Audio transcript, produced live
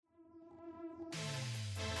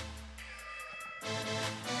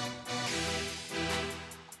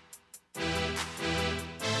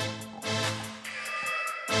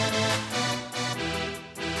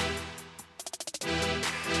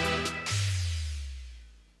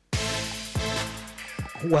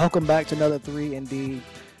Welcome back to another 3&D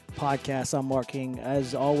podcast. I'm Mark King,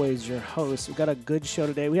 as always, your host. We've got a good show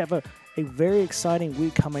today. We have a very exciting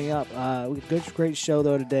week coming up. We have a great show,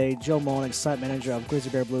 though, today. Joe Mullinax, site manager of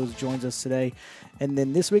Grizzly Bear Blues, joins us today. And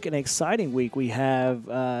then this week, an exciting week. We have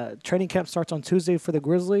training camp starts on Tuesday for the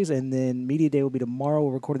Grizzlies, and then media day will be tomorrow.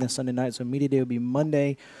 We're recording this Sunday night, so media day will be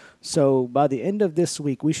Monday. So by the end of this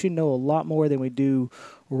week, we should know a lot more than we do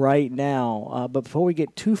right now. But before we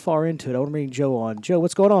get too far into it, I want to bring Joe on. Joe,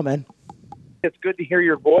 what's going on, man? It's good to hear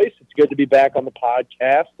your voice. It's good to be back on the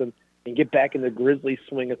podcast and get back in the Grizzly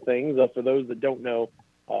swing of things. For those that don't know,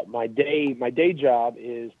 my day job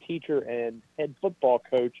is teacher and head football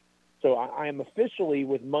coach. So I am officially,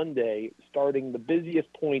 with Monday, starting the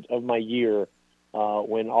busiest point of my year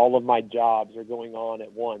when all of my jobs are going on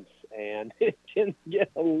at once. And it can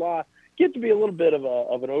get to be a little bit of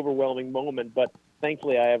an overwhelming moment. But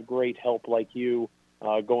thankfully, I have great help like you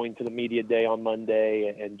going to the media day on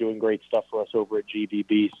Monday and doing great stuff for us over at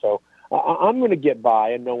GBB. So I'm going to get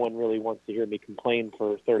by, and no one really wants to hear me complain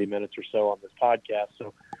for 30 minutes or so on this podcast.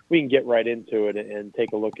 So we can get right into it and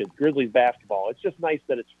take a look at Grizzlies basketball. It's just nice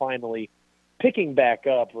that it's finally picking back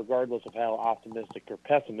up, regardless of how optimistic or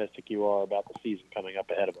pessimistic you are about the season coming up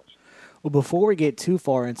ahead of us. Well, before we get too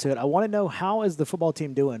far into it, I want to know, how is the football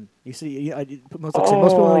team doing? You see, most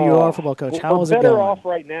people know you are a football coach. How is it going? We're better off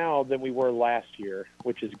right now than we were last year,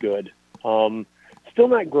 which is good. Still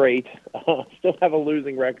not great. Still have a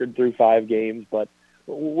losing record through 5 games, but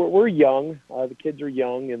we're young. The kids are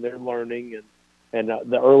young, and they're learning, and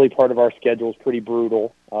the early part of our schedule is pretty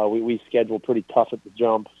brutal. We schedule pretty tough at the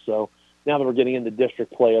jump, so now that we're getting into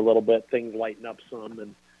district play a little bit, things lighten up some,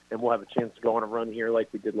 and we'll have a chance to go on a run here like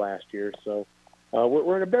we did last year. So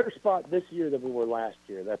we're in a better spot this year than we were last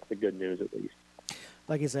year. That's the good news, at least.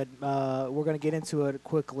 Like I said, we're going to get into it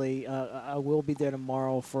quickly. I will be there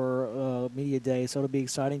tomorrow for media day, so it'll be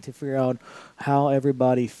exciting to figure out how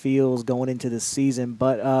everybody feels going into the season.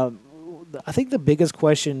 But I think the biggest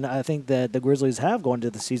question I think that the Grizzlies have going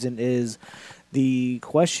into the season is the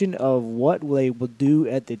question of what they will do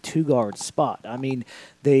at the two-guard spot. I mean,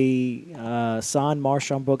 they signed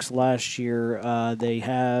MarShon Brooks last year. They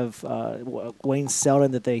have Wayne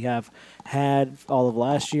Selden that they have had all of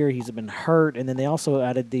last year. He's been hurt. And then they also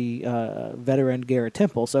added the veteran Garrett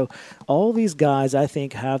Temple. So all these guys, I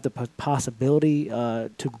think, have the possibility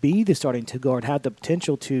to be the starting two-guard, have the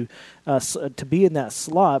potential to be in that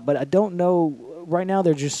slot. But I don't know. Right now,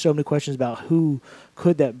 there's just so many questions about who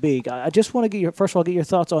could that be. I just want to get your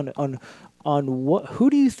thoughts on what, who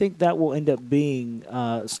do you think that will end up being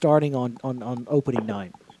starting on opening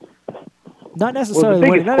night? Not necessarily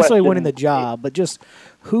winning the job, but just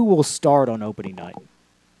who will start on opening night.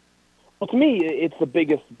 Well, to me, it's the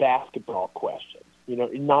biggest basketball question. You know,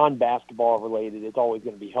 non-basketball related, it's always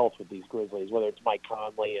going to be health with these Grizzlies, whether it's Mike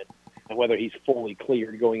Conley and whether he's fully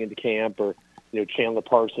cleared going into camp, or Chandler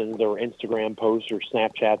Parsons, or Instagram posts or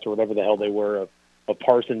Snapchats or whatever the hell they were of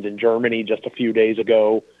Parsons in Germany just a few days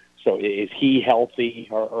ago. So is he healthy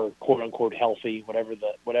or quote unquote healthy,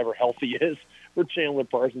 whatever healthy is for Chandler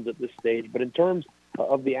Parsons at this stage? But in terms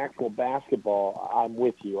of the actual basketball, I'm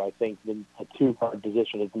with you. I think the two-guard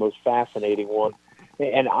position is the most fascinating one.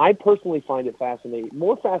 And I personally find it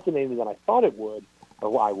more fascinating than I thought it would,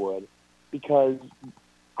 or I would, because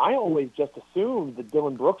I always just assumed that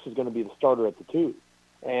Dillon Brooks is going to be the starter at the 2.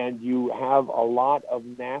 And you have a lot of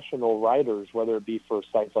national writers, whether it be for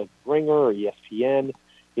sites like Ringer or ESPN,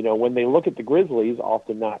 when they look at the Grizzlies,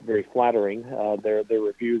 often not very flattering, their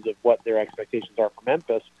reviews of what their expectations are for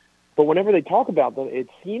Memphis. But whenever they talk about them, it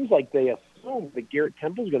seems like they assume that Garrett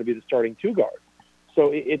Temple is going to be the starting two-guard.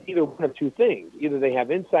 So it's either one of two things. Either they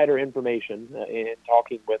have insider information in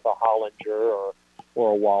talking with a Hollinger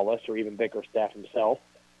or a Wallace or even Bickerstaff himself,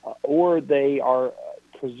 or they are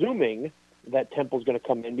presuming that Temple's going to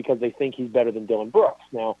come in because they think he's better than Dillon Brooks.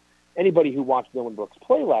 Now, anybody who watched Dillon Brooks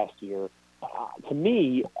play last year, to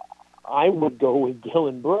me, I would go with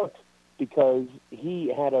Dillon Brooks because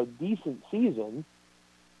he had a decent season,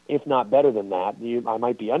 if not better than that. I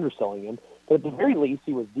might be underselling him, but at the very least,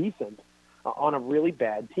 he was decent on a really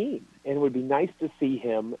bad team. And it would be nice to see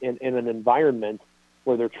him in an environment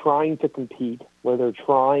where they're trying to compete, where they're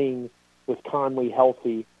trying, with Conley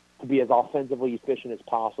healthy, to be as offensively efficient as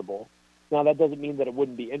possible. Now, that doesn't mean that it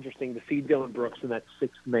wouldn't be interesting to see Dillon Brooks in that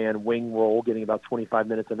sixth-man wing role, getting about 25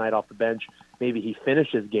 minutes a night off the bench. Maybe he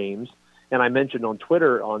finishes games. And I mentioned on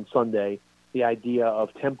Twitter on Sunday the idea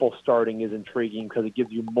of Temple starting is intriguing because it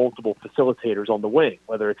gives you multiple facilitators on the wing,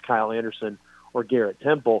 whether it's Kyle Anderson or Garrett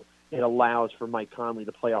Temple. it allows for Mike Conley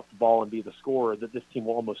to play off the ball and be the scorer that this team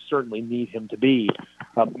will almost certainly need him to be.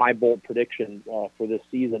 My bold prediction for this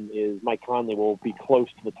season is Mike Conley will be close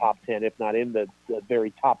to the top 10, if not in the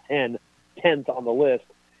very top 10, 10th on the list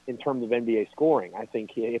in terms of NBA scoring. I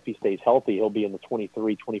think if he stays healthy, he'll be in the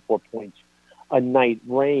 23, 24 points a night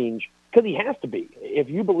range, because he has to be. If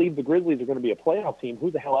you believe the Grizzlies are going to be a playoff team, who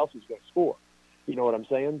the hell else is going to score? You know what I'm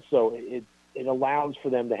saying? So it allows for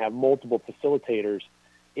them to have multiple facilitators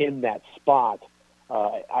in that spot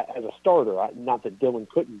as a starter. Not that Dillon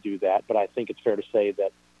couldn't do that, but I think it's fair to say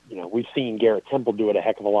that, we've seen Garrett Temple do it a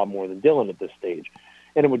heck of a lot more than Dillon at this stage.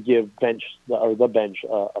 And it would give the bench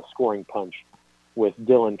a scoring punch with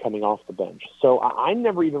Dillon coming off the bench. So I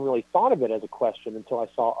never even really thought of it as a question until I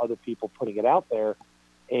saw other people putting it out there.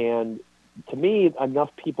 And to me, enough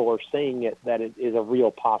people are saying it that it is a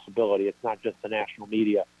real possibility. It's not just the national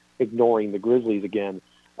media ignoring the Grizzlies again.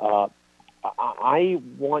 I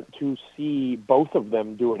want to see both of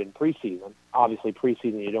them do it in preseason. Obviously,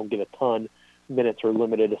 preseason, you don't get a ton. Minutes are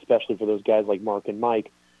limited, especially for those guys like Mark and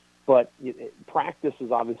Mike. But practice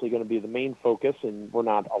is obviously going to be the main focus, and we're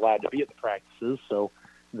not allowed to be at the practices. So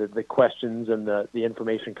the questions and the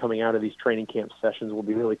information coming out of these training camp sessions will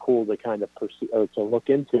be really cool to kind of to look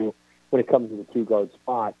into when it comes to the two-guard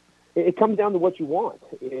spot. It comes down to what you want.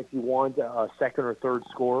 If you want a second or third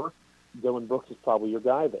scorer, Dillon Brooks is probably your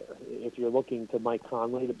guy there. If you're looking to Mike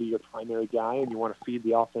Conley to be your primary guy and you want to feed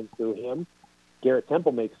the offense through him, Garrett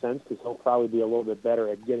Temple makes sense because he'll probably be a little bit better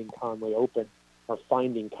at getting Conley open or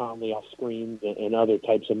finding Conley off screens and other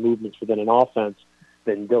types of movements within an offense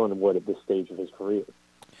than Dillon would at this stage of his career.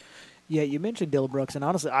 Yeah, you mentioned Dillon Brooks, and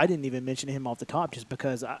honestly, I didn't even mention him off the top just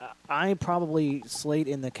because I probably slate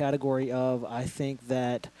in the category of I think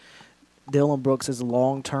that Dillon Brooks'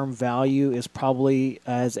 long-term value is probably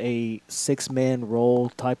as a six-man role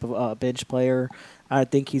type of bench player. I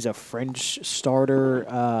think he's a fringe starter,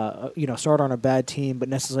 starter on a bad team, but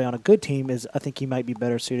necessarily on a good team I think he might be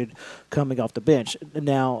better suited coming off the bench.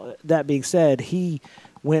 Now, that being said, he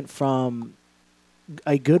went from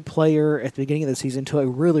a good player at the beginning of the season to a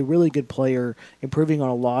really, really good player, improving on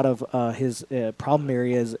a lot of his problem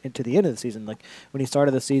areas into the end of the season. Like when he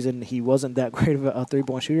started the season, he wasn't that great of a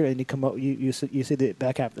three-point shooter, and you see the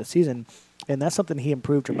back half of the season, and that's something he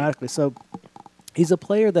improved dramatically. So he's a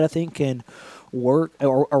player that I think can work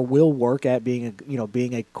or will work at being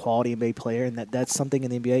a quality NBA player, and that's something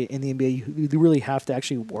in the NBA. In the NBA, you really have to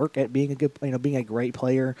actually work at being being a great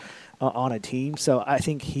player on a team. So I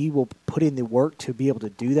think he will put in the work to be able to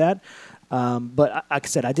do that. But like I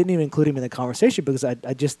said, I didn't even include him in the conversation because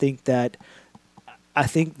I just think that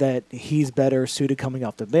he's better suited coming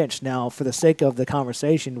off the bench. Now, for the sake of the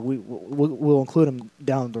conversation, we'll include him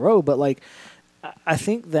down the road. But I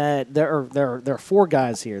think that there are four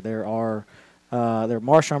guys here. There are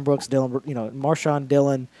MarShon Brooks, MarShon,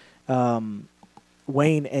 Dillon,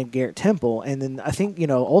 Wayne, and Garrett Temple, and then I think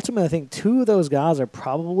ultimately I think two of those guys are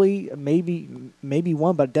probably maybe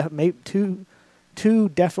one, but two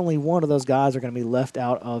definitely one of those guys are going to be left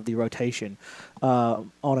out of the rotation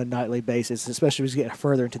on a nightly basis, especially as we get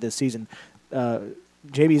further into this season.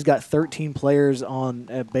 JB's got 13 players on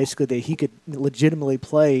basically that he could legitimately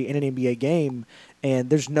play in an NBA game, and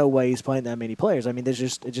there's no way he's playing that many players. I mean, it's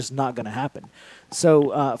just not going to happen.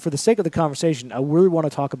 So for the sake of the conversation, I really want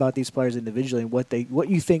to talk about these players individually and what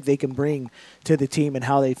you think they can bring to the team and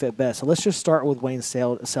how they fit best. So let's just start with Wayne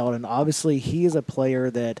Selden. Obviously, he is a player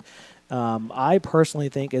that I personally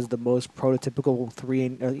think is the most prototypical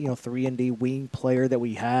 3-and-D wing player that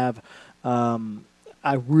we have.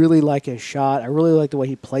 I really like his shot. I really like the way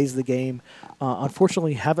he plays the game.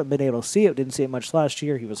 Unfortunately, haven't been able to see it. Didn't see it much last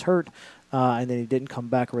year. He was hurt, and then he didn't come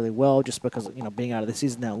back really well just because being out of the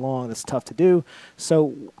season that long, that's tough to do.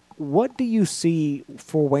 So what do you see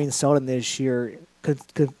for Wayne Selden this year?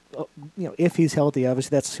 If he's healthy,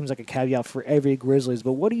 obviously that seems like a caveat for every Grizzlies,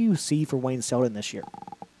 but what do you see for Wayne Selden this year?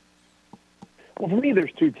 Well, for me,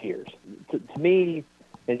 there's two tiers. To me,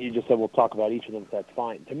 and you just said we'll talk about each of them, so that's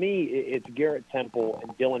fine. To me, it's Garrett Temple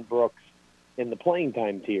and Dillon Brooks in the playing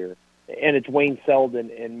time tier, and it's Wayne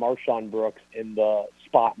Selden and MarShon Brooks in the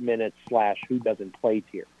spot minutes / who doesn't play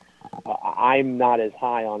tier. I'm not as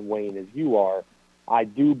high on Wayne as you are. I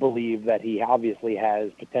do believe that he obviously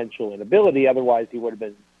has potential and ability, otherwise he would have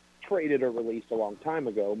been traded or released a long time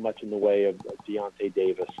ago, much in the way of Deontay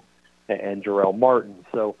Davis and Jarrell Martin.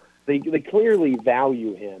 So they clearly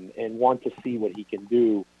value him and want to see what he can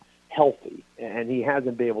do healthy, and he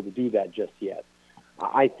hasn't been able to do that just yet.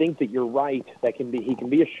 I think that you're right. He can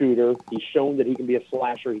be a shooter. He's shown that he can be a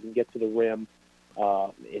slasher. He can get to the rim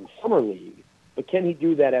in summer league. But can he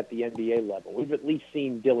do that at the NBA level? We've at least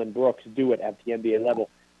seen Dillon Brooks do it at the NBA level.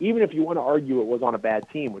 even if you want to argue it was on a bad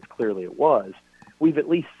team, which clearly it was, we've at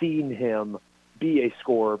least seen him be a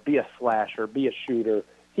scorer, be a slasher, be a shooter.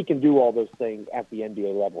 He can do all those things at the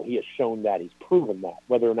NBA level. He has shown that. He's proven that.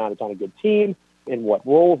 Whether or not it's on a good team, in what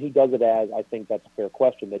role he does it as, I think that's a fair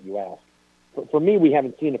question that you ask. For me, we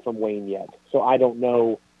haven't seen it from Wayne yet, so I don't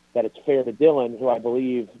know that it's fair to Dillon, who I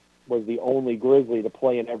believe was the only Grizzly to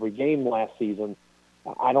play in every game last season.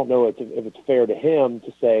 I don't know if it's fair to him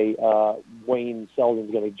to say Wayne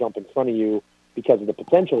Selden's going to jump in front of you because of the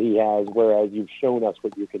potential he has, whereas you've shown us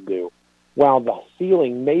what you can do. While the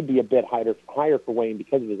ceiling may be a bit higher for Wayne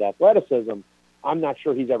because of his athleticism, I'm not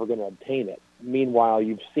sure he's ever going to obtain it. Meanwhile,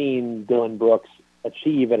 you've seen Dillon Brooks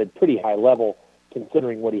achieve at a pretty high level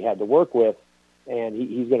considering what he had to work with, and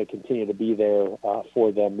he's going to continue to be there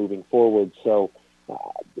for them moving forward. So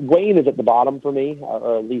Wayne is at the bottom for me,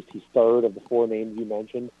 or at least he's third of the four names you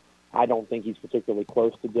mentioned. I don't think he's particularly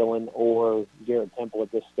close to Dillon or Garrett Temple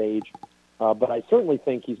at this stage, but I certainly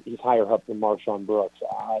think he's higher up than MarShon Brooks.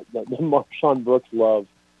 The MarShon Brooks love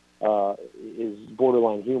is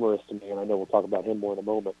borderline humorous to me, and I know we'll talk about him more in a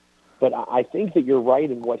moment. But I think that you're right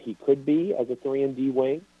in what he could be as a 3-and-D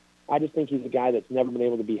wing. I just think he's a guy that's never been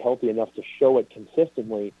able to be healthy enough to show it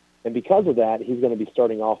consistently. And because of that, he's going to be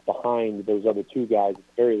starting off behind those other two guys, at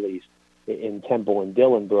the very least, in Temple and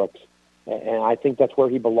Dillon Brooks. And I think that's where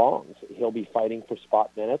he belongs. He'll be fighting for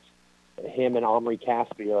spot minutes. Him and Omri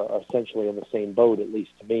Caspi are essentially in the same boat, at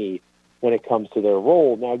least to me, when it comes to their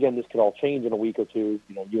role. Now, again, this could all change in a week or two.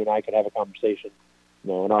 You and I could have a conversation,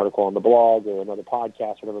 an article on the blog or another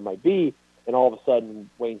podcast, whatever it might be, and all of a sudden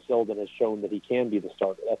Wayne Selden has shown that he can be the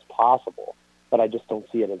starter. That's possible, but I just don't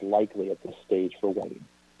see it as likely at this stage for Wayne.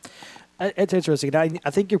 It's interesting. I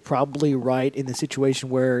think you're probably right in the situation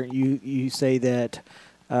where you say that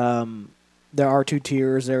there are two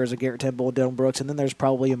tiers. There is a Garrett Temple, Dillon Brooks, and then there's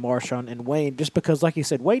probably a MarShon and Wayne, just because, like you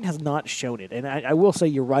said, Wayne has not shown it. And I will say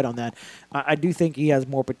you're right on that. I do think he has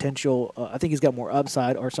more potential. I think he's got more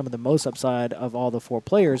upside, or some of the most upside of all the four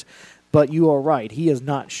players. But you are right. He has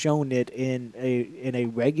not shown it in a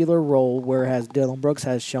regular role, whereas Dillon Brooks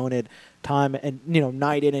has shown it time and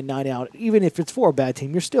night in and night out. Even if it's for a bad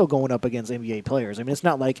team, you're still going up against NBA players. I mean, it's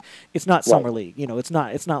not like it's not summer league. It's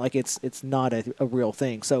not like it's not a real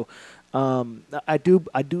thing. So I do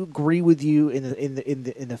agree with you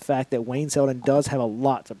in the fact that Wayne Selden does have a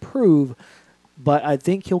lot to prove. But I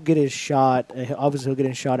think he'll get his shot. Obviously, he'll get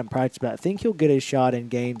his shot in practice, but I think he'll get his shot in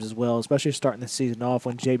games as well, especially starting the season off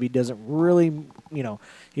when JB doesn't really,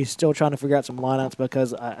 he's still trying to figure out some lineups,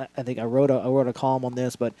 because I think I wrote a column on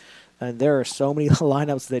this, but there are so many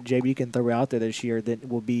lineups that JB can throw out there this year that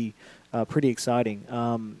will be pretty exciting.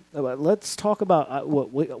 Let's talk about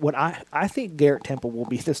what I think Garrett Temple will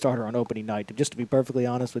be the starter on opening night. Just to be perfectly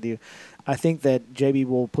honest with you, I think that JB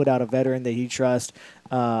will put out a veteran that he trusts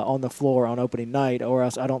on the floor on opening night, or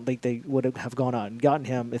else I don't think they would have gone out and gotten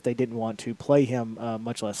him if they didn't want to play him,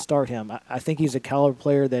 much less start him. I think he's a caliber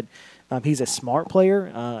player that he's a smart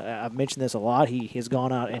player. I've mentioned this a lot. He has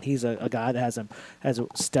gone out and he's a guy that has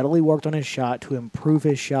steadily worked on his shot to improve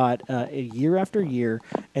his shot year after year,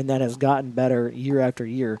 and that has gotten better year after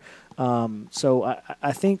year. So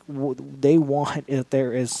I think they want, if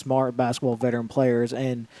there is smart basketball veteran players,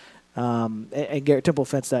 and Garrett Temple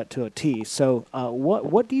fits that to a T. So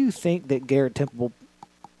what do you think that Garrett Temple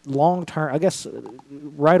long term, I guess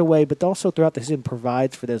right away, but also throughout the season,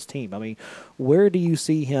 provides for this team? I mean, where do you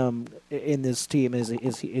see him in this team? Is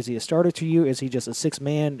he a starter to you? Is he just a sixth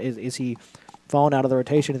man? Is he falling out of the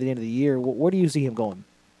rotation at the end of the year? Where do you see him going?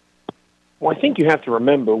 Well, I think you have to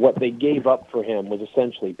remember what they gave up for him was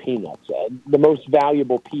essentially peanuts. The most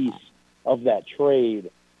valuable piece of that trade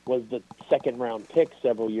was the second-round pick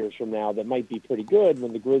several years from now that might be pretty good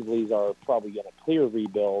when the Grizzlies are probably going to clear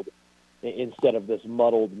rebuild, instead of this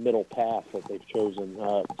muddled middle path that they've chosen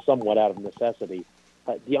somewhat out of necessity.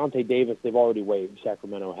 Deontay Davis, they've already waived.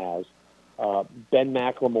 Sacramento has. Ben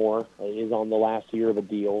McLemore is on the last year of a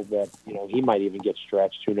deal that, he might even get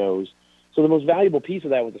stretched. Who knows? So the most valuable piece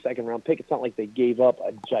of that was the second-round pick. It's not like they gave up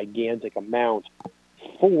a gigantic amount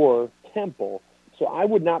for Temple. So I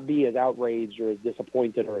would not be as outraged or as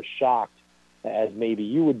disappointed or as shocked as maybe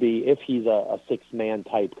you would be if he's a six-man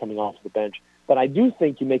type coming off the bench. But I do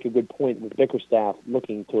think you make a good point with Bickerstaff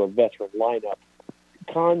looking to a veteran lineup.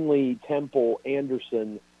 Conley, Temple,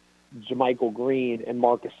 Anderson, JaMychal Green, and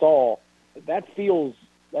Marc Gasol, that feels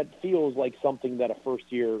like something that a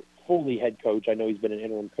first-year fully head coach, I know he's been an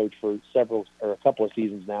interim coach for a couple of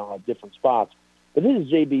seasons now at different spots, but this is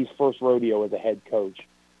JB's first rodeo as a head coach.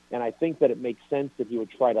 And I think that it makes sense that he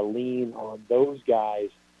would try to lean on those guys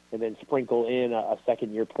and then sprinkle in a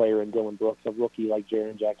second-year player in Dillon Brooks, a rookie like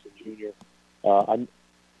Jaren Jackson Jr.,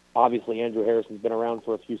 Obviously, Andrew Harrison's been around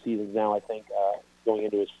for a few seasons now, I think, going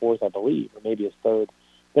into his fourth, I believe, or maybe his third.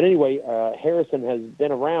 But anyway, Harrison has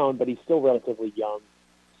been around, but he's still relatively young.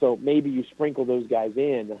 So maybe you sprinkle those guys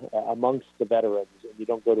in amongst the veterans, and you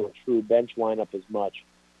don't go to a true bench lineup as much.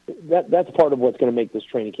 That's part of what's going to make this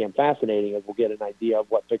training camp fascinating, as we'll get an idea of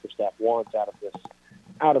what Bickerstaff wants out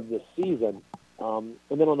of this season. And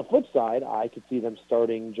then on the flip side, I could see them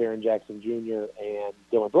starting Jaren Jackson Jr. and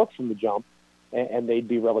Dillon Brooks from the jump, and they'd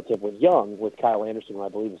be relatively young, with Kyle Anderson, who I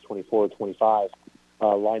believe is 24 or 25,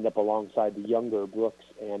 lined up alongside the younger Brooks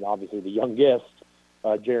and obviously the youngest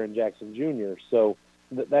Jaren Jackson Jr. So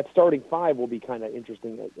that starting five will be kind of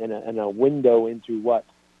interesting and a window into what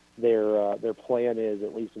their plan is,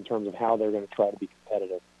 at least in terms of how they're going to try to be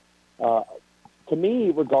competitive. To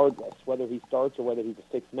me, regardless, whether he starts or whether he's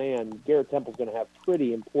a sixth man, Garrett Temple's going to have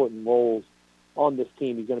pretty important roles on this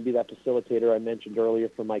team. He's going to be that facilitator I mentioned earlier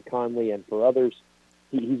for Mike Conley and for others.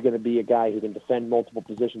 He's going to be a guy who can defend multiple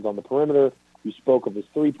positions on the perimeter. You spoke of his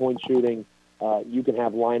three-point shooting. You can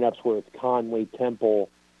have lineups where it's Conley, Temple,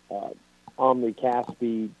 Omri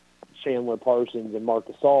Caspi, Chandler Parsons, and Marc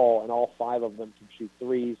Gasol, and all five of them can shoot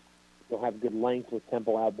threes. They'll have good length with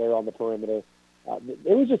Temple out there on the perimeter.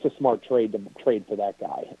 It was just a smart trade to trade for that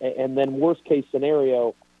guy. And then worst-case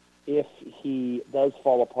scenario, if he does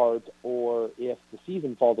fall apart or if the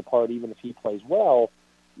season falls apart, even if he plays well,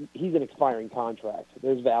 he's an expiring contract.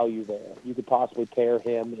 There's value there. You could possibly pair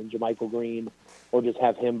him and JaMychal Green or just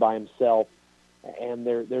have him by himself. And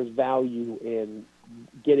there's value in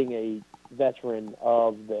getting a veteran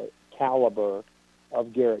of the caliber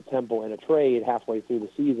of Garrett Temple in a trade halfway through the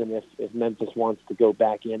season if Memphis wants to go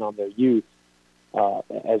back in on their youth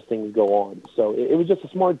as things go on. So it was just a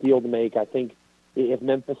smart deal to make. I think if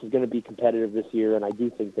Memphis is going to be competitive this year, and I do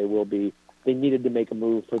think they will be, they needed to make a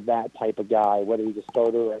move for that type of guy, whether he's a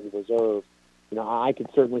starter or a reserve. I could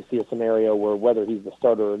certainly see a scenario where whether he's the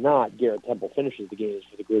starter or not, Garrett Temple finishes the games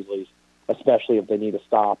for the Grizzlies, especially if they need a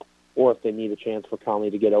stop or if they need a chance for Conley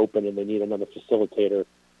to get open and they need another facilitator.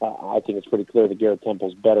 I think it's pretty clear that Garrett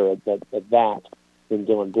Temple's better at that than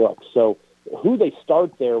Dillon Brooks. So who they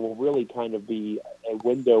start there will really kind of be a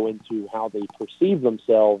window into how they perceive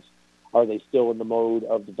themselves. Are they still in the mode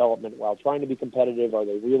of development while trying to be competitive? Are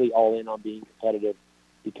they really all in on being competitive?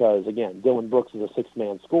 Because, again, Dillon Brooks is a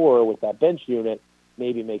six-man scorer with that bench unit.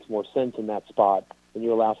 Maybe makes more sense in that spot than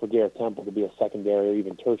you allow for Garrett Temple to be a secondary or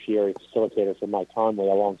even tertiary facilitator for Mike Conley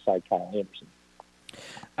alongside Kyle Anderson.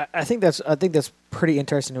 I think that's pretty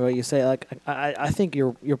interesting what you say. Like, I think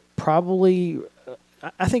you're probably.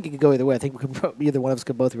 I think it could go either way. I think either one of us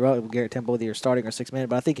could both be right with Garrett Temple, whether you're starting or six man.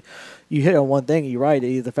 But I think you hit on one thing. You're right.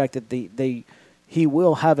 The fact that he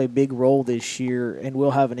will have a big role this year and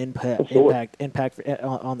will have an impact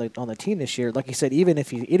on the team this year. Like you said, even if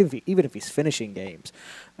he's finishing games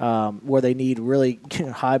where they need really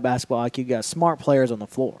high basketball IQ guys, smart players on the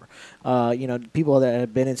floor. People that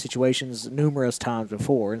have been in situations numerous times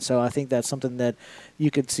before, and so I think that's something that you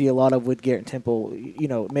could see a lot of with Garrett Temple.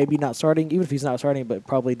 Maybe not starting, even if he's not starting, but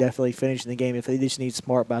probably definitely finishing the game if they just need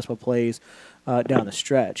smart basketball plays down the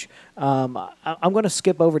stretch. I'm going to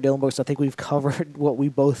skip over Dillon Brooks. I think we've covered what we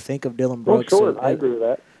both think of Dillon Brooks. Sure, I agree with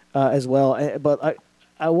that as well. But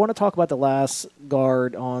I want to talk about the last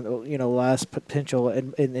guard on last potential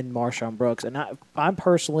in MarShon Brooks, and I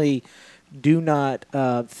personally do not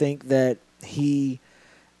think that he.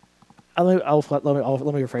 Let me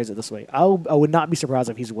rephrase it this way. I would not be surprised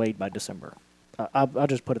if he's waived by December. I'll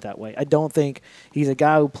just put it that way. I don't think he's a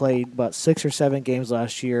guy who played about 6 or 7 games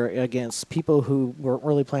last year against people who weren't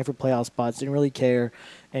really playing for playoff spots, didn't really care,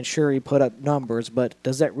 and sure, he put up numbers, but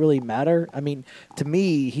does that really matter? I mean, to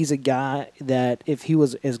me, he's a guy that if he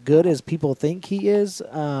was as good as people think he is,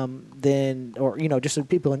 then, or, just as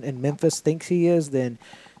people in Memphis think he is, then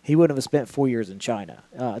he wouldn't have spent 4 years in China.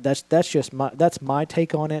 That's my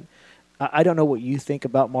take on it. I don't know what you think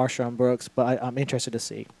about MarShon Brooks, but I'm interested to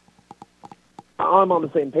see. I'm on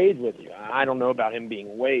the same page with you. I don't know about him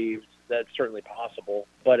being waived. That's certainly possible.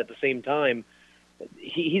 But at the same time,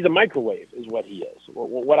 he's a microwave is what he is.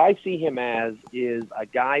 What I see him as is a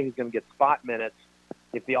guy who's going to get spot minutes.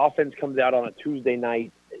 If the offense comes out on a Tuesday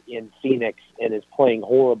night in Phoenix and is playing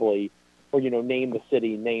horribly, or, name the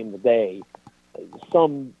city, name the day,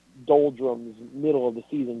 some doldrums middle of the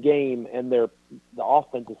season game and the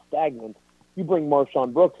offense is stagnant, you bring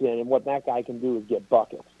MarShon Brooks in, and what that guy can do is get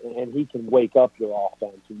buckets, and he can wake up your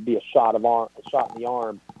offense and be a shot in the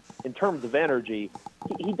arm. In terms of energy,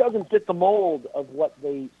 he doesn't fit the mold of what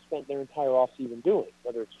they spent their entire offseason doing,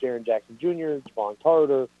 whether it's Jaren Jackson Jr., Javon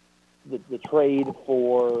Carter, the trade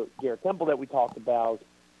for Garrett Temple that we talked about,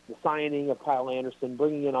 the signing of Kyle Anderson,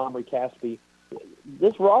 bringing in Omri Caspi.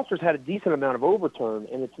 this roster's had a decent amount of overturn,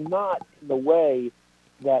 and it's not in the way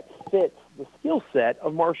that fits the skill set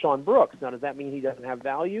of MarShon Brooks. Now, does that mean he doesn't have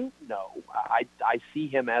value? No. I see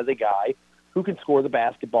him as a guy who can score the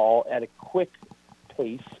basketball at a quick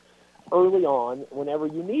pace early on whenever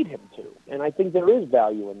you need him to. And I think there is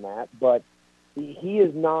value in that, but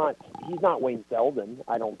he's not Wayne Selden,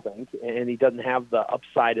 I don't think, and he doesn't have the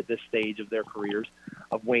upside at this stage of their careers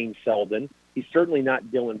of Wayne Selden. He's certainly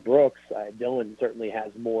not Dillon Brooks. Dillon certainly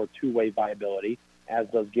has more two-way viability, as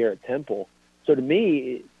does Garrett Temple. So to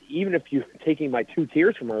me, even if you're taking my two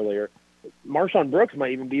tiers from earlier, MarShon Brooks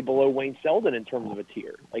might even be below Wayne Selden in terms of a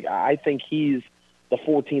tier. Like, I think he's the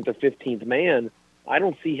 14th or 15th man. I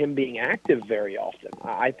don't see him being active very often.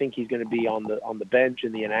 I think he's going to be on the bench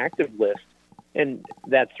in the inactive list, and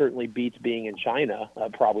that certainly beats being in China,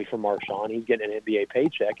 probably for MarShon. He's getting an NBA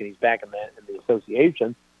paycheck, and he's back in the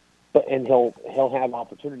association. And he'll have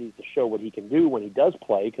opportunities to show what he can do when he does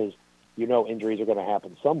play, because injuries are going to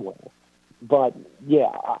happen somewhere. But yeah,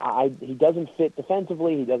 he doesn't fit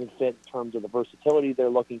defensively. He doesn't fit in terms of the versatility they're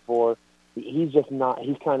looking for. He's just not.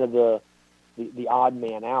 He's kind of the odd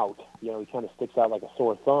man out. He kind of sticks out like a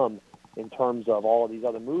sore thumb in terms of all of these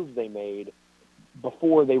other moves they made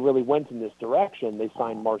before they really went in this direction. They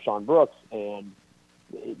signed MarShon Brooks, and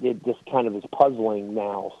it just kind of is puzzling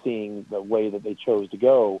now seeing the way that they chose to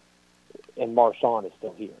go. And MarShon is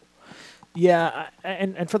still here. Yeah,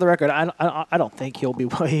 and for the record, I don't think he'll be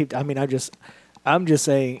waived. I mean, I'm just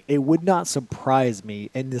saying it would not surprise me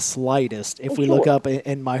in the slightest if we look up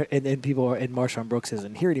and people and MarShon Brooks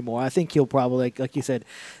isn't here anymore. I think he'll probably, like you said,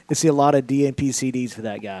 you'll see a lot of DNP CDs for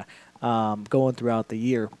that guy going throughout the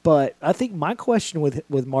year. But I think my question with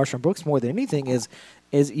MarShon Brooks more than anything is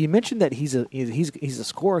you mentioned that he's a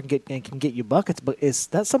scorer and can get you buckets, but is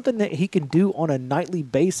that something that he can do on a nightly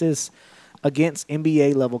basis against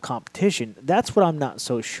NBA level competition? That's what I'm not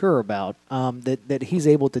so sure about. That he's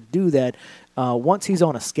able to do that once he's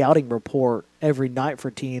on a scouting report every night for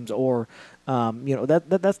teams, or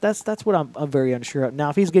that's what I'm very unsure of. Now,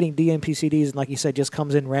 if he's getting DNP CDs and, like you said, just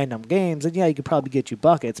comes in random games, then yeah, he could probably get you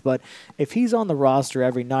buckets. But if he's on the roster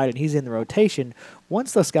every night and he's in the rotation,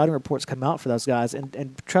 once the scouting reports come out for those guys,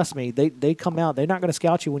 and trust me, they come out, they're not going to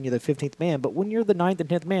scout you when you're the 15th man, but when you're the 9th and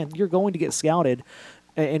 10th man, you're going to get scouted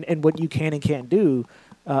and what you can and can't do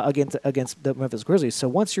against the Memphis Grizzlies. So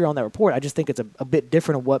once you're on that report, I just think it's a bit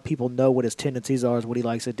different of what people know, what his tendencies are, what he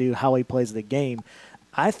likes to do, how he plays the game.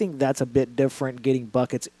 I think that's a bit different, getting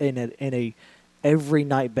buckets in a every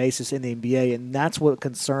night basis in the NBA, and that's what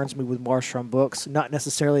concerns me with MarShon Brooks. Not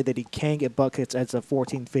necessarily that he can get buckets as a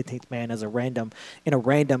 14th, 15th man in a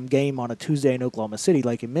random game on a Tuesday in Oklahoma City,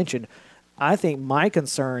 like you mentioned. I think my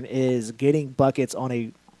concern is getting buckets on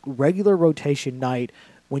a regular rotation night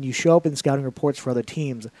when you show up in scouting reports for other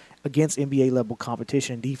teams against NBA level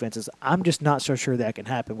competition and defenses. I'm just not so sure that can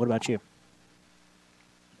happen. What about you?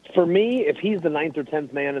 For me, if he's the 9th or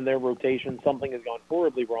 10th man in their rotation, something has gone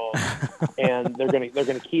horribly wrong, and they're going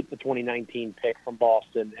to keep the 2019 pick from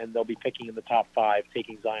Boston, and they'll be picking in the top 5,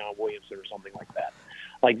 taking Zion Williamson or something like that.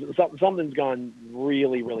 Like, something's gone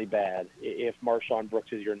really, really bad if MarShon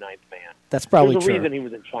Brooks is your 9th man. That's probably There's a true. reason he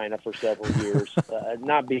was in China for several years.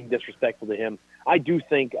 Not being disrespectful to him, I do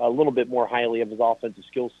think a little bit more highly of his offensive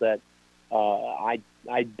skill set. I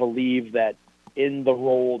believe that in the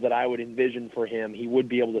role that I would envision for him, he would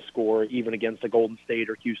be able to score even against a Golden State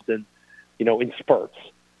or Houston, in spurts.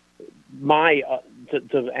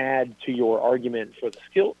 To add to your argument for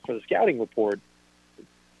the scouting report,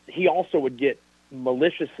 he also would get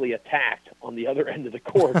maliciously attacked on the other end of the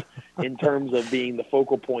court in terms of being the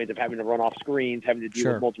focal point of having to run off screens, having to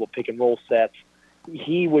deal with multiple pick and roll sets.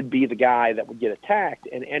 He would be the guy that would get attacked,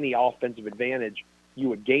 and any offensive advantage you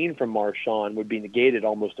would gain from MarShon would be negated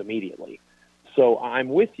almost immediately. So I'm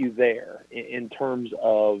with you there in terms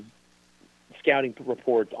of scouting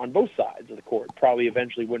reports on both sides of the court. Probably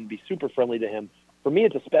eventually wouldn't be super friendly to him. For me,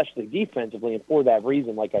 it's especially defensively, and for that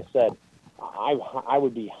reason, like I said, I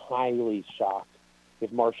would be highly shocked if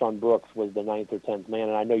MarShon Brooks was the 9th or 10th man.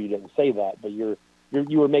 And I know you didn't say that, but you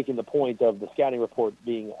were making the point of the scouting report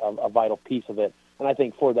being a vital piece of it. And I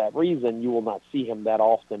think for that reason, you will not see him that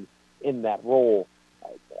often in that role.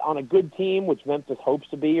 On a good team, which Memphis hopes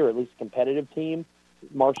to be, or at least a competitive team,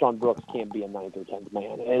 MarShon Brooks can't be a 9th or 10th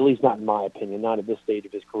man, at least not in my opinion, not at this stage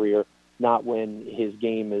of his career, not when his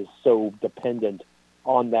game is so dependent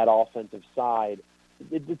on that offensive side.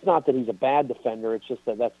 It's not that he's a bad defender, it's just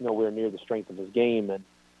that that's nowhere near the strength of his game, and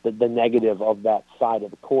the negative of that side of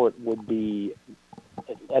the court would be,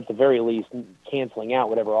 at the very least, canceling out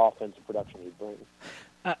whatever offensive production he brings.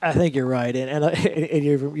 I think you're right, and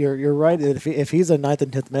you're right that if he's a ninth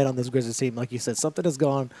and 10th man on this Grizzlies team, like you said, something has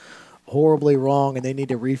gone horribly wrong, and they need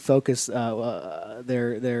to refocus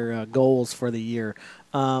their goals for the year.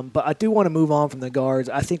 But I do want to move on from the guards.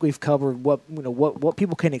 I think we've covered what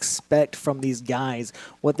people can expect from these guys,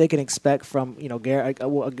 what they can expect from Garrett.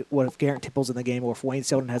 What if Garrett Temple's in the game, or if Wayne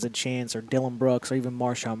Selden has a chance, or Dillon Brooks, or even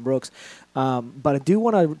MarShon Brooks. But I do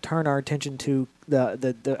want to turn our attention to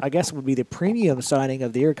the I guess it would be the premium signing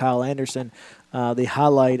of the year, Kyle Anderson. The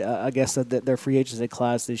highlight, I guess, of their free agency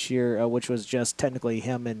class this year, which was just technically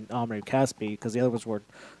him and Omri Caspi, because the other ones were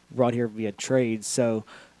brought here via trade. So,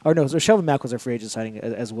 or no, so Shelvin Mack was a free agent signing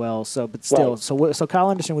as well. So, but still, Right. so Kyle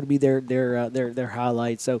Anderson would be their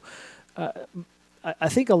highlight. So, I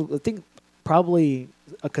think probably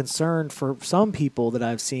a concern for some people that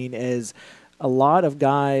I've seen is a lot of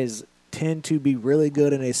guys tend to be really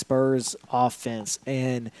good in a Spurs offense,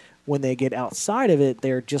 and when they get outside of it,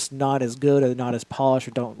 they're just not as good or not as polished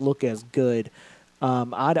or don't look as good.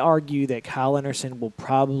 I'd argue that Kyle Anderson will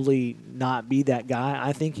probably not be that guy.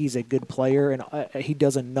 I think he's a good player, and he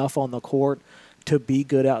does enough on the court to be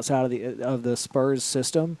good outside of the Spurs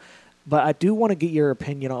system. But I do want to get your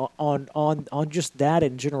opinion on just that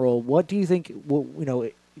in general. What do you think?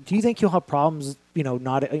 Do you think he'll have problems?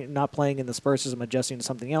 Not playing in the Spurs system, adjusting to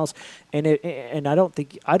something else? And I don't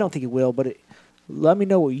think he will. But let me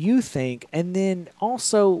know what you think. And then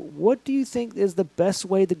also, what do you think is the best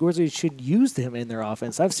way the Grizzlies should use him in their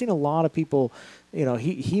offense? I've seen a lot of people,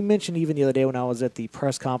 he mentioned even the other day when I was at the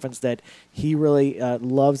press conference that he really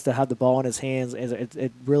loves to have the ball in his hands and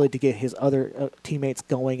it really to get his other teammates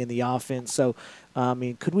going in the offense. So,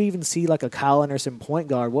 could we even see like a Kyle Anderson point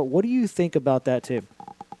guard? What do you think about that too?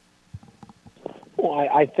 Well,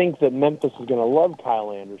 I think that Memphis is going to love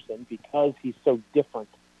Kyle Anderson because he's so different.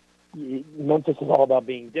 Memphis is all about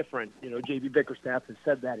being different. J.B. Bickerstaff has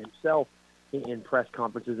said that himself in press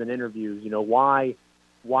conferences and interviews. Why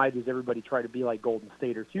does everybody try to be like Golden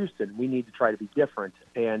State or Houston? We need to try to be different.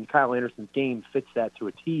 And Kyle Anderson's game fits that to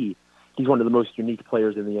a T. He's one of the most unique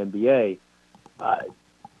players in the NBA.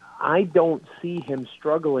 I don't see him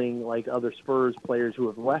struggling like other Spurs players who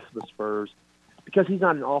have left the Spurs because he's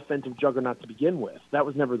not an offensive juggernaut to begin with. That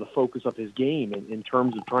was never the focus of his game in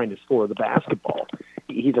terms of trying to score the basketball.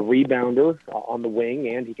 He's a rebounder on the wing,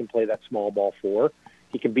 and he can play that small ball four.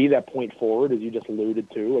 He can be that point forward, as you just alluded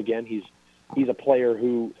to. Again, he's a player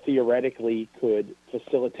who theoretically could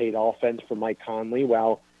facilitate offense for Mike Conley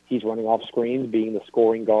while he's running off screens, being the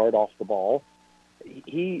scoring guard off the ball.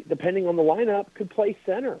 He, depending on the lineup, could play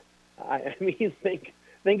center. I mean,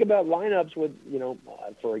 think about lineups with,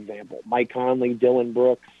 for example, Mike Conley, Dillon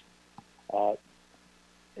Brooks,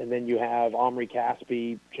 and then you have Omri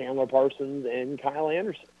Caspi, Chandler Parsons, and Kyle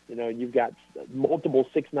Anderson. You've got multiple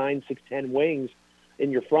 6'9", 6'10" wings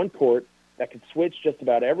in your front court that could switch just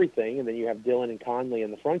about everything, and then you have Dillon and Conley in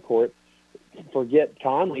the front court. Forget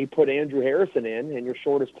Conley, put Andrew Harrison in, and your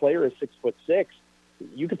shortest player is 6'6".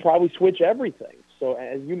 You could probably switch everything. So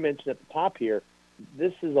as you mentioned at the top here,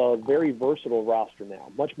 this is a very versatile roster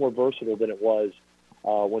now, much more versatile than it was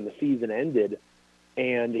when the season ended,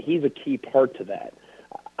 and he's a key part to that.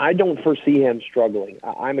 I don't foresee him struggling.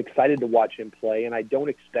 I'm excited to watch him play, and I don't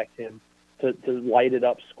expect him to light it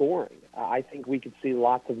up scoring. I think we could see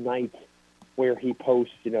lots of nights where he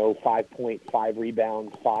posts, 5 point, 5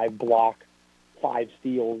 rebounds, 5 block, 5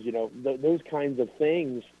 steals, those kinds of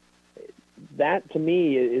things. That, to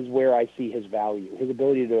me, is where I see his value, his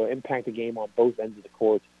ability to impact the game on both ends of the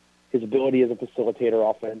court, his ability as a facilitator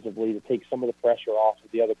offensively to take some of the pressure off of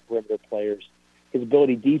the other perimeter players, his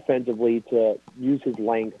ability defensively to use his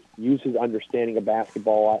length, use his understanding of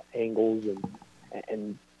basketball angles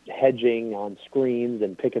and hedging on screens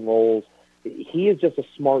and pick and rolls. He is just a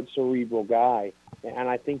smart, cerebral guy, and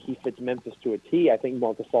I think he fits Memphis to a T. I think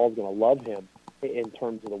Marc Gasol is going to love him in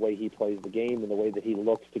terms of the way he plays the game and the way that he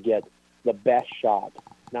looks to get the best shot,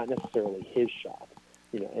 not necessarily his shot.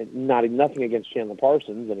 And nothing against Chandler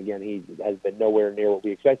Parsons, and again, he has been nowhere near what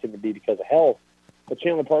we expect him to be because of health. But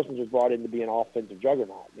Chandler Parsons was brought in to be an offensive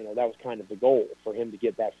juggernaut. That was kind of the goal for him to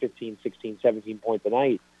get that 15, 16, 17 points a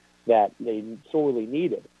night that they sorely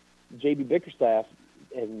needed. J.B. Bickerstaff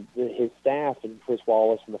and his staff and Chris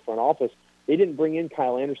Wallace in the front office, they didn't bring in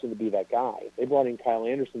Kyle Anderson to be that guy. They brought in Kyle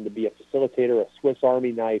Anderson to be a facilitator, a Swiss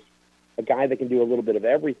Army knife, a guy that can do a little bit of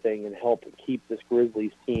everything and help keep this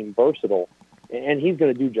Grizzlies team versatile. And he's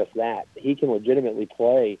going to do just that. He can legitimately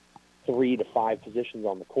play 3 to 5 positions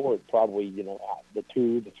on the court, probably, the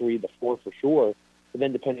 2, the 3, the 4 for sure. But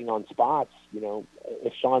then depending on spots,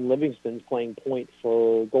 if Sean Livingston's playing point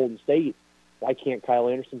for Golden State, why can't Kyle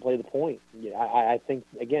Anderson play the point? I think,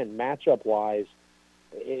 again, matchup-wise,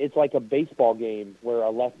 it's like a baseball game where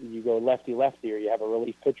you go lefty-lefty, or you have a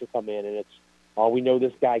relief pitcher come in, and it's, oh, we know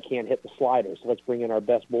this guy can't hit the slider, so let's bring in our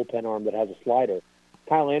best bullpen arm that has a slider.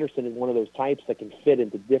 Kyle Anderson is one of those types that can fit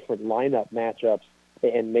into different lineup matchups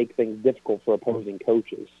and make things difficult for opposing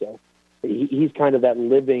coaches. So he's kind of that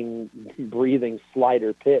living, breathing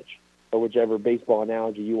slider pitch, or whichever baseball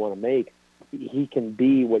analogy you want to make. He can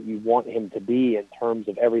be what you want him to be in terms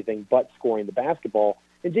of everything but scoring the basketball.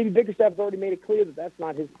 And J.B. Bickerstaff's already made it clear that that's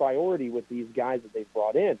not his priority with these guys that they've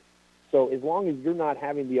brought in. So as long as you're not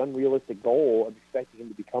having the unrealistic goal of expecting him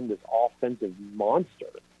to become this offensive monster,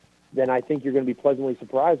 then I think you're going to be pleasantly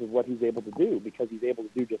surprised with what he's able to do, because he's able to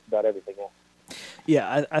do just about everything else.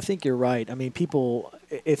 Yeah, I think you're right. I mean, people,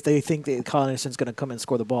 if they think that Kyle Anderson's going to come and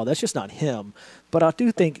score the ball, that's just not him. But I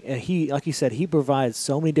do think he, like you said, he provides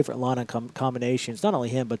so many different lineup combinations. Not only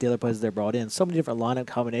him, but the other players they brought in. So many different lineup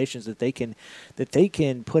combinations that they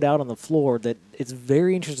can put out on the floor. That it's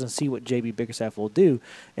very interesting to see what J.B. Bickerstaff will do.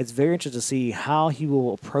 It's very interesting to see how he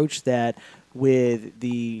will approach that with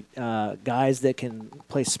the guys that can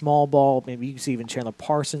play small ball. Maybe you can see even Chandler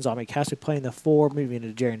Parsons, Amir Cassie playing the 4, maybe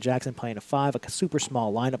even Jaren Jackson playing a 5, like a super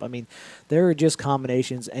small lineup. I mean, there are just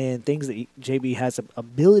combinations and things that JB has the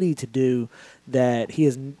ability to do that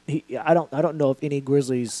I don't know if any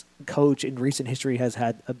Grizzlies coach in recent history has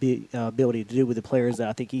had ability to do with the players that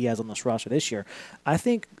I think he has on this roster this year. I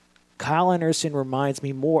think Kyle Anderson reminds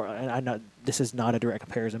me more, and I know this is not a direct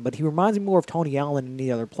comparison, but he reminds me more of Tony Allen than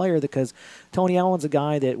any other player, because Tony Allen's a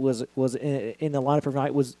guy that was in the lineup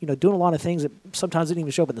overnight, was doing a lot of things that sometimes didn't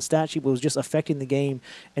even show up in the stat sheet, but was just affecting the game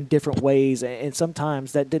in different ways, and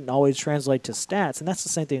sometimes that didn't always translate to stats, and that's the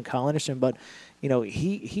same thing with Kyle Anderson. But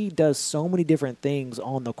he does so many different things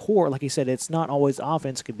on the court. Like you said, it's not always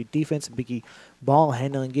offense. It could be defense, it could be ball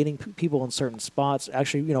handling, getting people in certain spots,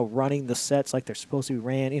 actually, running the sets like they're supposed to be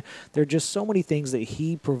ran. There are just so many things that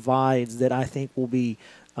he provides that I think will be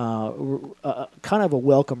kind of a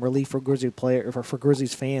welcome relief for Grizzly for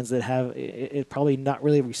Grizzlies fans that have probably not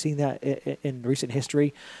really ever seen that in recent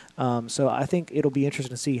history. So I think it'll be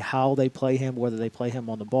interesting to see how they play him, whether they play him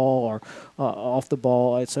on the ball or off the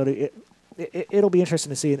ball. So it'll be interesting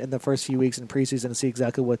to see in the first few weeks in preseason to see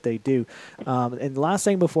exactly what they do. And the last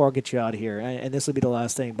thing before I get you out of here, and this will be the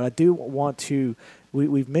last thing, but I do want to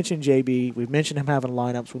we've mentioned JB, we've mentioned him having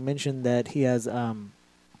lineups, we mentioned that he has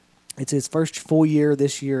it's his first full year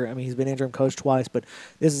this year. I mean, he's been interim coach twice, but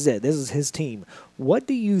this is it. This is his team. What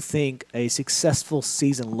do you think a successful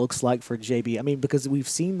season looks like for JB? I mean, because we've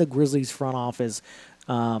seen the Grizzlies front office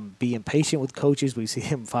be impatient with coaches. We see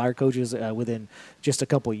him fire coaches within just a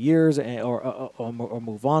couple of years, or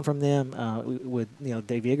move on from them. With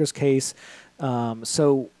Dave Yeager's case.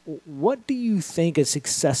 So, what do you think a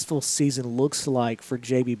successful season looks like for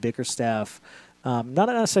JB Bickerstaff? Not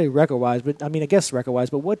necessarily record-wise, but I mean, I guess record-wise.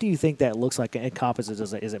 But what do you think that looks like? Encompasses?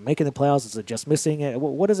 Is it making the playoffs? Is it just missing it?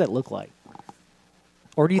 What does that look like?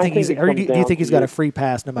 Or do you think do you think he's got a free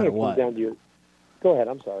pass no matter what? Go ahead.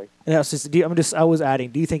 I'm sorry. I was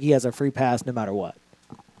adding. Do you think he has a free pass no matter what?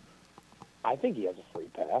 I think he has a free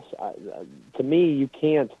pass. To me, you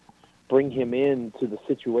can't bring him into the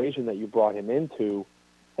situation that you brought him into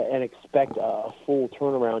and expect a full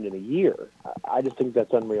turnaround in a year. I just think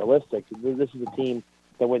that's unrealistic. This is a team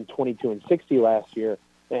that went 22-60 last year,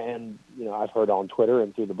 and I've heard on Twitter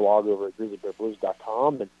and through the blog over at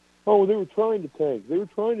grizzlybearblues.com, and they were trying to tank. They were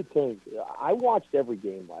trying to tank. I watched every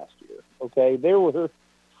game last year. Okay, there were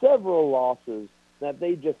several losses that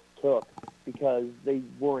they just took because they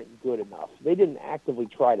weren't good enough. They didn't actively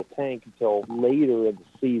try to tank until later in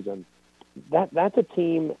the season. That's a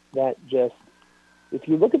team that just, if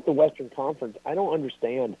you look at the Western Conference, I don't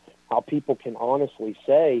understand how people can honestly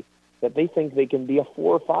say that they think they can be a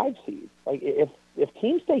 4 or 5 seed. Like, if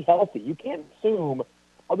teams stay healthy, you can't assume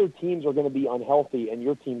other teams are going to be unhealthy and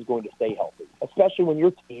your team's going to stay healthy, especially when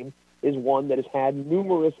your team is one that has had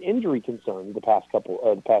numerous injury concerns the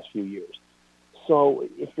past few years. So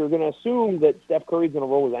if you're going to assume that Steph Curry's going to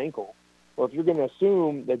roll his ankle, or if you're going to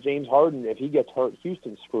assume that James Harden, if he gets hurt,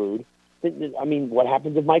 Houston's screwed, I mean, what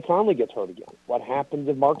happens if Mike Conley gets hurt again? What happens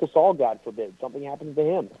if Marc Gasol, God forbid, something happens to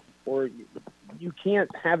him? Or you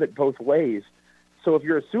can't have it both ways. So if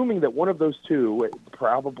you're assuming that one of those two,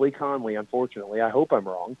 probably Conley, unfortunately, I hope I'm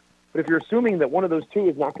wrong, but if you're assuming that one of those two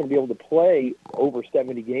is not going to be able to play over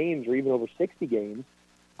 70 games or even over 60 games,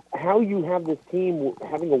 how you have this team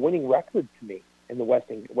having a winning record to me in the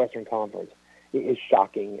Western Conference is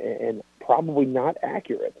shocking and probably not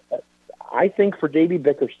accurate. I think for J.B.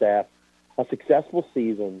 Bickerstaff, a successful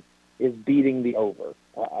season is beating the over,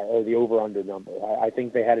 or the over-under number. I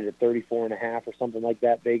think they had it at 34.5 or something like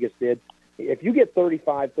that, Vegas did. If you get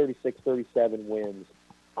 35, 36, 37 wins,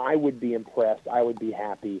 I would be impressed. I would be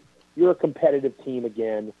happy. You're a competitive team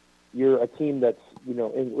again. You're a team that's,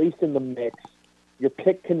 at least in the mix. Your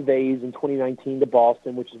pick conveys in 2019 to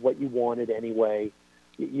Boston, which is what you wanted anyway.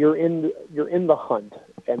 You're in the hunt,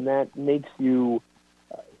 and that makes you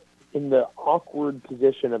in the awkward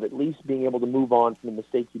position of at least being able to move on from the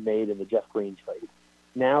mistake you made in the Jeff Green trade.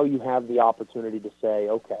 Now you have the opportunity to say,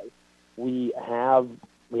 okay, we have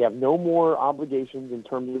no more obligations in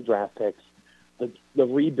terms of draft picks. The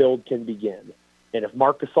rebuild can begin. And if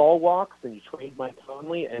Marc Gasol walks, then you trade Mike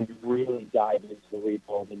Conley and you really dive into the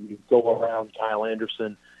rebuild and you go around Kyle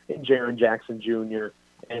Anderson and Jaren Jackson Jr.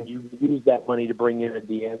 and you use that money to bring in a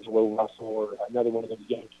D'Angelo Russell or another one of those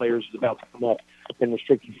young players who's about to come up in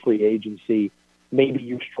restricted free agency. Maybe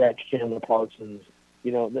you stretch Chandler Parsons.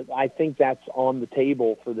 I think that's on the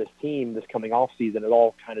table for this team this coming off season. It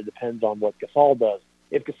all kind of depends on what Gasol does.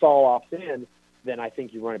 If Gasol opts in, then I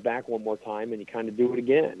think you run it back one more time and you kind of do it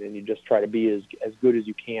again, and you just try to be as good as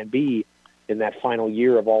you can be in that final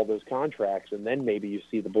year of all those contracts, and then maybe you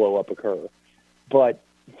see the blow-up occur. But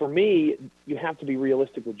for me, you have to be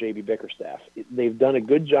realistic with J.B. Bickerstaff. They've done a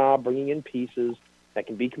good job bringing in pieces that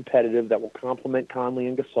can be competitive, that will complement Conley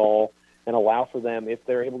and Gasol, and allow for them, if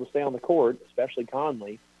they're able to stay on the court, especially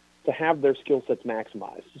Conley, to have their skill sets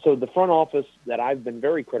maximized. So the front office that I've been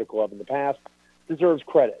very critical of in the past deserves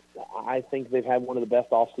credit. I think they've had one of the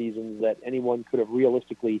best off seasons that anyone could have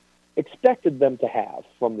realistically expected them to have,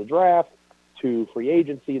 from the draft to free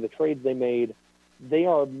agency, the trades they made. They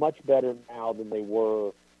are much better now than they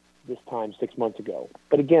were this time 6 months ago.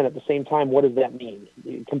 But again, at the same time, what does that mean?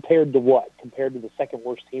 Compared to what? Compared to the second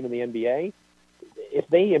worst team in the NBA? If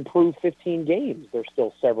they improve 15 games, they're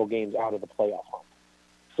still several games out of the playoff hunt.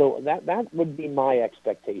 So that would be my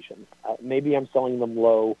expectation. Maybe I'm selling them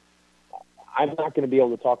low. I'm not going to be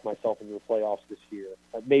able to talk myself into the playoffs this year.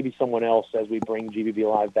 Maybe someone else, as we bring GBB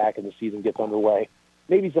Live back and the season gets underway,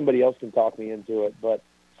 maybe somebody else can talk me into it. But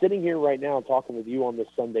sitting here right now talking with you on this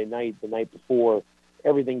Sunday night, the night before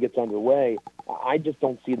everything gets underway, I just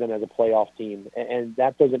don't see them as a playoff team. And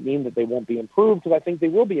that doesn't mean that they won't be improved, because I think they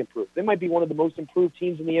will be improved. They might be one of the most improved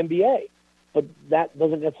teams in the NBA. But that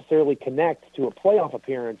doesn't necessarily connect to a playoff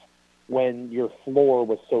appearance when your floor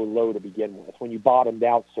was so low to begin with, when you bottomed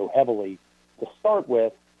out so heavily to start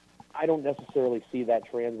with. I don't necessarily see that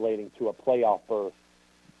translating to a playoff berth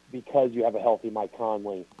because you have a healthy Mike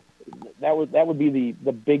Conley. That would be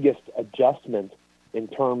the biggest adjustment in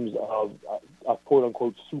terms of a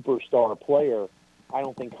quote-unquote superstar player. I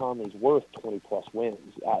don't think Conley's worth 20-plus wins.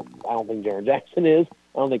 I don't think Jaren Jackson is.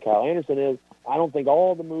 I don't think Kyle Anderson is. I don't think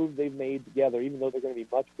all the moves they've made together, even though they're going to be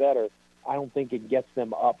much better, I don't think it gets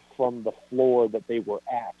them up from the floor that they were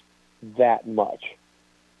at that much.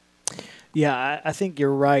 Yeah, I think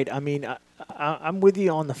you're right. I mean, I'm with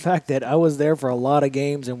you on the fact that I was there for a lot of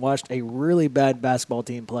games and watched a really bad basketball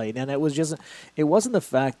team play. And it wasn't the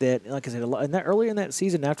fact that, like I said, earlier in that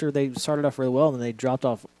season, after they started off really well and they dropped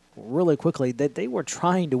off really quickly, that they were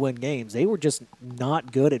trying to win games. They were just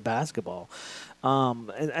not good at basketball.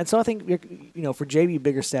 And so I think, for JB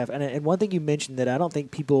Bickerstaff, and one thing you mentioned that I don't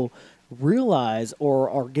think people realize or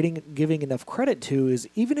are giving enough credit to is,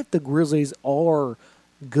 even if the Grizzlies are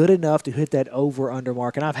good enough to hit that over-under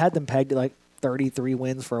mark, and I've had them pegged at like 33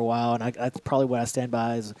 wins for a while, and that's probably what I stand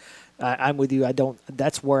by. Is I'm with you.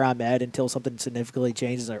 That's where I'm at until something significantly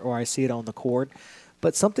changes or I see it on the court.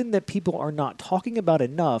 But something that people are not talking about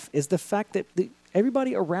enough is the fact that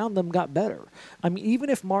everybody around them got better. I mean, even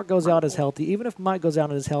if Mark goes out as healthy, even if Mike goes out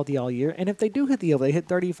and is healthy all year, and if they do hit the over, they hit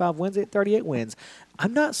 35 wins, they hit 38 wins,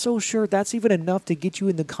 I'm not so sure that's even enough to get you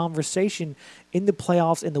in the conversation in the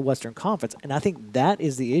playoffs in the Western Conference. And I think that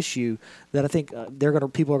is the issue that I think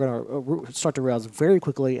people are going to start to realize very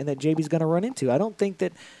quickly, and that JB's going to run into. I don't think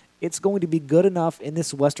that it's going to be good enough in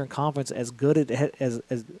this Western Conference, as good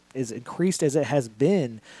as increased as it has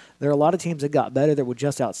been. There are a lot of teams that got better that were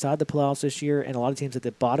just outside the playoffs this year, and a lot of teams at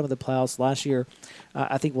the bottom of the playoffs last year,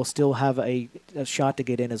 I think will still have a shot to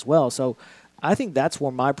get in as well. So I think that's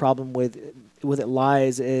where my problem with it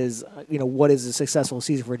lies is, what is a successful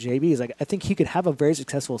season for JB? Is like, I think he could have a very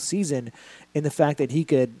successful season in the fact that he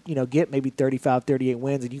could, get maybe 35, 38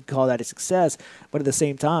 wins, and you could call that a success, but at the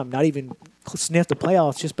same time, not even sniff the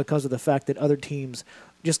playoffs just because of the fact that other teams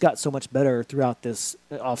just got so much better throughout this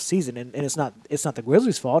off season. And it's not the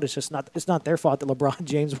Grizzlies' fault. It's not their fault that LeBron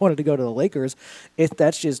James wanted to go to the Lakers.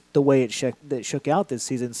 That's just the way it shook out this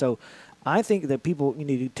season. So I think that people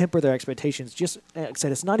need to temper their expectations. Just like I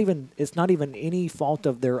said, it's not even any fault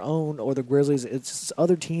of their own or the Grizzlies. It's just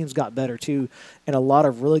other teams got better too, and a lot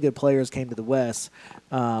of really good players came to the West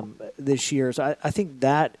this year. So I think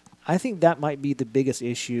that might be the biggest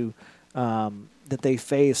issue that they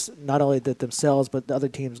face, not only that themselves but the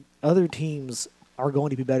other teams are going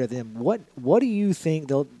to be better than them. What do you think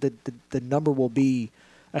the number will be?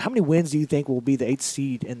 How many wins do you think will be the 8th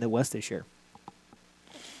seed in the West this year?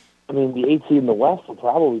 I mean, the 8th seed in the West will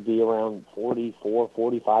probably be around 44,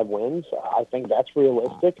 45 wins. I think that's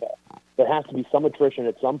realistic. There has to be some attrition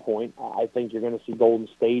at some point. I think you're going to see Golden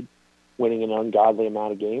State winning an ungodly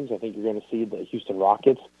amount of games. I think you're going to see the Houston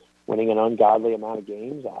Rockets winning an ungodly amount of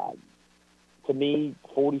games. To me,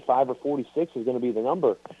 45 or 46 is going to be the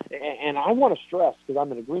number. And I want to stress, because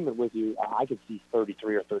I'm in agreement with you, I could see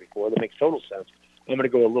 33 or 34. That makes total sense. I'm going to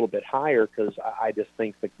go a little bit higher because I just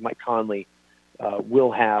think that Mike Conley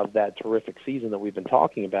will have that terrific season that we've been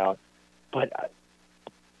talking about. But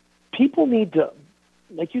people need to,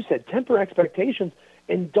 like you said, temper expectations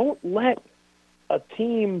and don't let a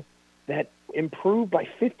team that improved by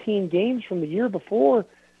 15 games from the year before,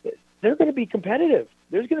 they're going to be competitive.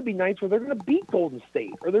 There's going to be nights where they're going to beat Golden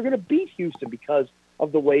State or they're going to beat Houston because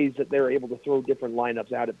of the ways that they're able to throw different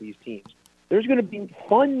lineups out at these teams. There's going to be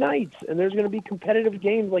fun nights, and there's going to be competitive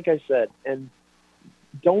games, like I said. And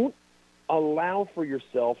don't allow for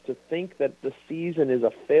yourself to think that the season is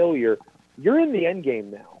a failure. You're in the end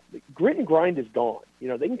game now. Grit and grind is gone. You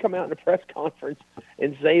know, they can come out in a press conference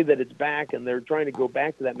and say that it's back, and they're trying to go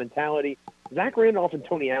back to that mentality. Zach Randolph and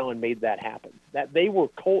Tony Allen made that happen. That was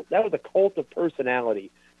a cult of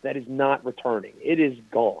personality that is not returning. It is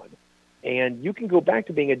gone. And you can go back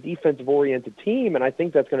to being a defensive-oriented team, and I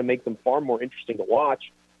think that's going to make them far more interesting to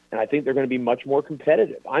watch, and I think they're going to be much more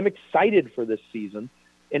competitive. I'm excited for this season,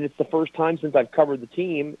 and it's the first time since I've covered the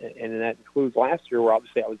team, and that includes last year where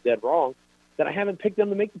obviously I was dead wrong, that I haven't picked them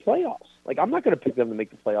to make the playoffs. Like, I'm not going to pick them to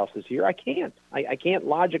make the playoffs this year. I can't. I can't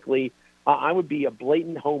logically. I would be a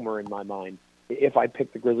blatant homer in my mind if I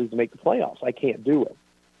picked the Grizzlies to make the playoffs. I can't do it.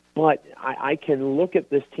 But I can look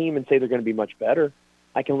at this team and say they're going to be much better.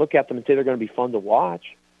 I can look at them and say they're going to be fun to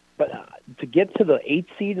watch. But to get to the 8th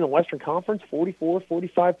seed in the Western Conference, 44,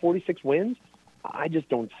 45, 46 wins, I just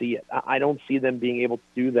don't see it. I don't see them being able to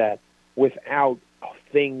do that without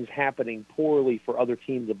things happening poorly for other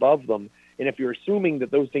teams above them. And if you're assuming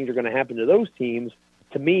that those things are going to happen to those teams,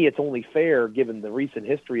 to me it's only fair, given the recent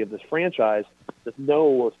history of this franchise, to know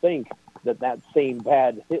or think that same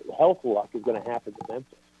bad health luck is going to happen to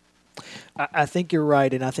Memphis. I think you're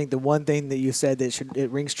right, and I think the one thing that you said that it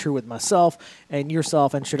rings true with myself and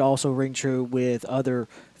yourself, and should also ring true with other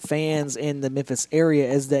fans in the Memphis area,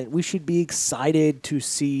 is that we should be excited to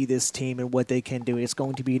see this team and what they can do. It's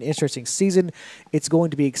going to be an interesting season. It's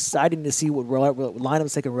going to be exciting to see what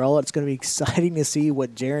lineups they can roll out. It's going to be exciting to see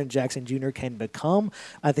what Jaren Jackson Jr. can become.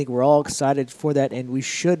 I think we're all excited for that, and we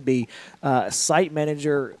should be. Site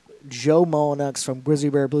manager Joe Mullinax from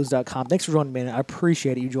GrizzlyBearBlues.com. Thanks for joining me, man. I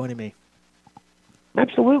appreciate you joining me.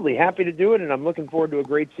 Absolutely. Happy to do it, and I'm looking forward to a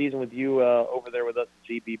great season with you over there with us at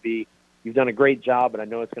GBB. You've done a great job, and I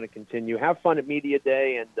know it's going to continue. Have fun at Media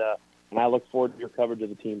Day, and I look forward to your coverage of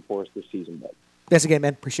the team for us this season, bud. Thanks again,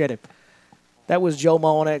 man. Appreciate it. That was Joe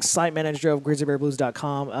Mullinax, site manager of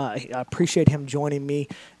GrizzlyBearBlues.com. I appreciate him joining me.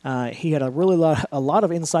 He had a lot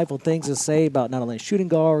of insightful things to say about not only shooting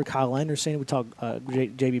guard, Kyle Anderson. We talked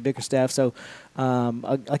J.B. Bickerstaff. So,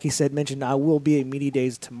 like he said, mentioned, I will be at Media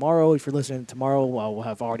Days tomorrow. If you're listening tomorrow, I will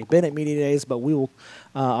have already been at Media Days, but we will.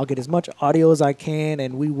 I'll get as much audio as I can,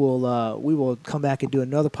 and we will come back and do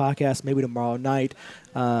another podcast maybe tomorrow night,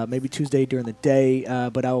 maybe Tuesday during the day.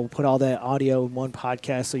 But I will put all that audio in one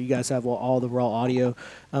podcast, so you guys have all the raw audio.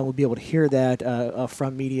 We'll be able to hear that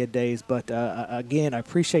from Media Days. But again, I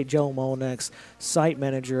appreciate Joe Mullinax, site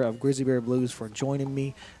manager of Grizzly Bear Blues, for joining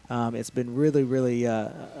me. It's been really, really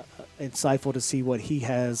insightful to see what he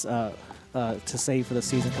has to say for the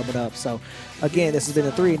season coming up. So, again, this has been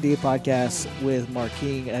the 3&D podcast with Mark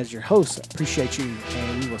King as your host. Appreciate you,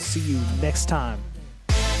 and we will see you next time.